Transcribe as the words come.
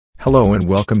Hello and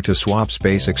welcome to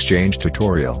SwapSpace exchange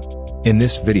tutorial. In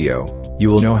this video, you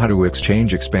will know how to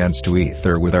exchange Expanse to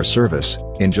Ether with our service,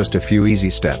 in just a few easy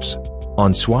steps.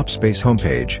 On SwapSpace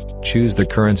homepage, choose the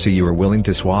currency you are willing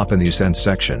to swap in the Send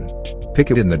section. Pick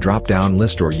it in the drop-down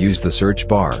list or use the search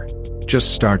bar.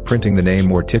 Just start printing the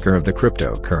name or ticker of the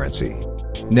cryptocurrency.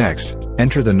 Next,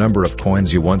 enter the number of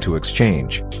coins you want to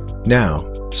exchange.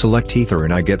 Now, select Ether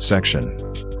in I Get section.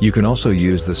 You can also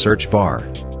use the search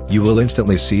bar. You will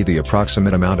instantly see the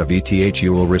approximate amount of ETH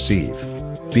you will receive.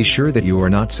 Be sure that you are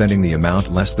not sending the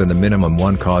amount less than the minimum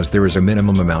one, cause there is a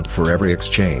minimum amount for every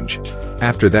exchange.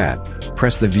 After that,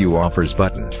 press the View Offers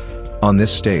button. On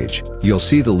this stage, you'll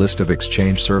see the list of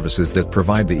exchange services that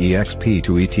provide the EXP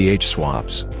to ETH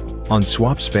swaps. On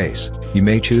SwapSpace, you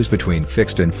may choose between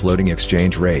fixed and floating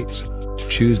exchange rates.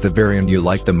 Choose the variant you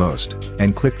like the most,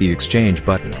 and click the Exchange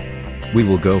button. We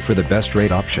will go for the best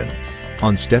rate option.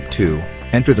 On step 2,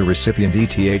 enter the recipient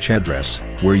ETH address,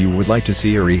 where you would like to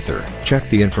see your Ether. Check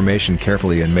the information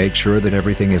carefully and make sure that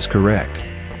everything is correct.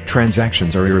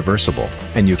 Transactions are irreversible,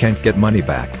 and you can't get money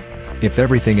back. If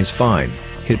everything is fine,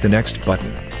 hit the Next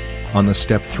button. On the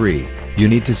step 3, you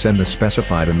need to send the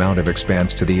specified amount of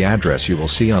Expanse to the address you will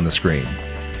see on the screen.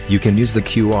 You can use the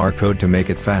QR code to make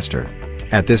it faster.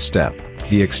 At this step,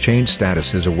 the exchange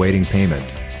status is awaiting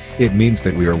payment. It means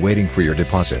that we are waiting for your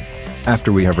deposit.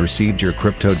 After we have received your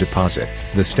crypto deposit,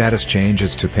 the status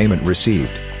changes to Payment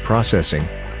Received, Processing.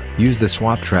 Use the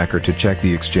swap tracker to check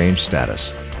the exchange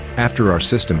status. After our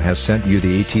system has sent you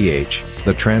the ETH,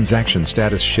 the transaction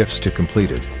status shifts to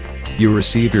Completed. You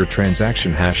receive your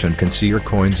transaction hash and can see your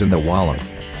coins in the wallet.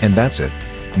 And that's it.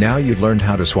 Now you've learned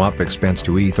how to swap Expanse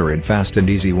to Ether in fast and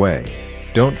easy way.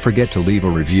 Don't forget to leave a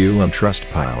review on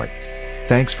Trustpilot.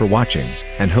 Thanks for watching,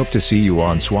 and hope to see you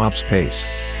on SwapSpace.